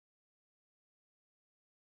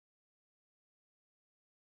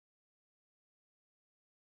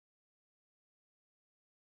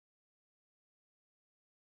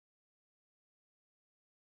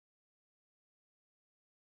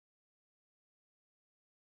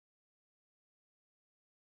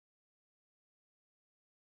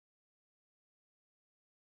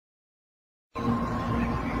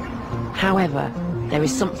However, there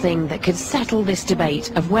is something that could settle this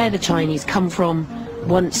debate of where the Chinese come from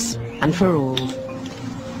once and for all.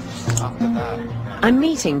 I'm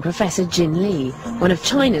meeting Professor Jin Li, one of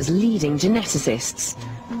China's leading geneticists.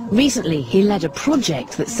 Recently, he led a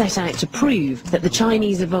project that set out to prove that the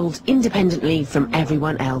Chinese evolved independently from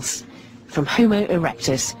everyone else, from Homo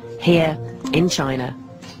erectus, here in China.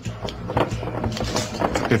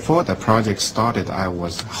 Before the project started, I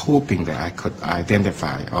was hoping that I could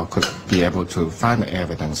identify or could be able to find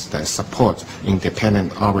evidence that supports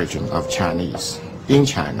independent origin of Chinese in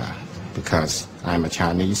China, because I'm a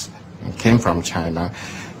Chinese and came from China,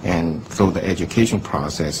 and through the education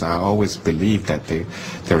process, I always believed that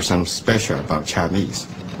there's something special about Chinese.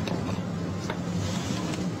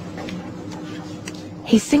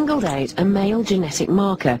 He singled out a male genetic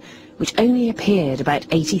marker which only appeared about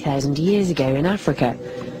 80,000 years ago in Africa.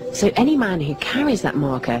 So any man who carries that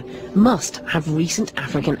marker must have recent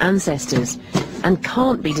African ancestors and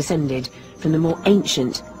can't be descended from the more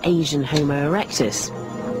ancient Asian Homo erectus.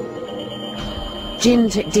 Jin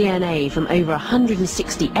took DNA from over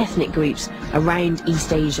 160 ethnic groups around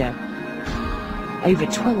East Asia. Over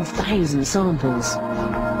 12,000 samples.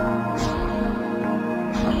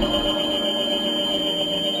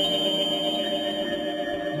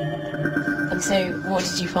 And so, what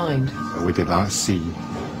did you find? We did not see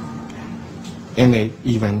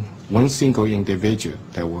even one single individual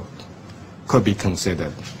that could be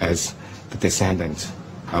considered as the descendant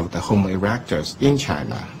of the Homo erectus in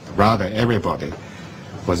China. Rather, everybody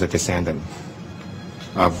was a descendant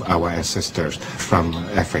of our ancestors from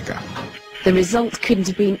Africa. The result couldn't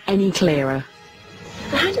have been any clearer.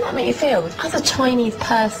 How did that make you feel as a Chinese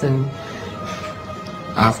person?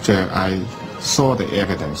 After I saw the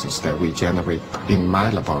evidences that we generate in my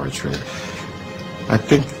laboratory, I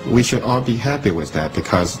think we should all be happy with that,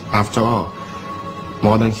 because after all,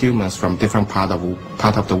 modern humans from different part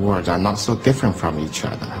of the world are not so different from each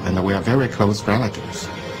other, and we are very close relatives.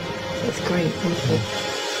 That's great,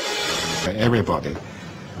 thank you. Everybody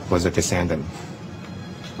was a descendant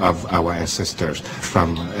of our ancestors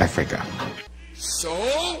from Africa. So,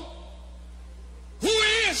 who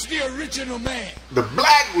is the original man? The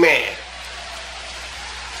black man.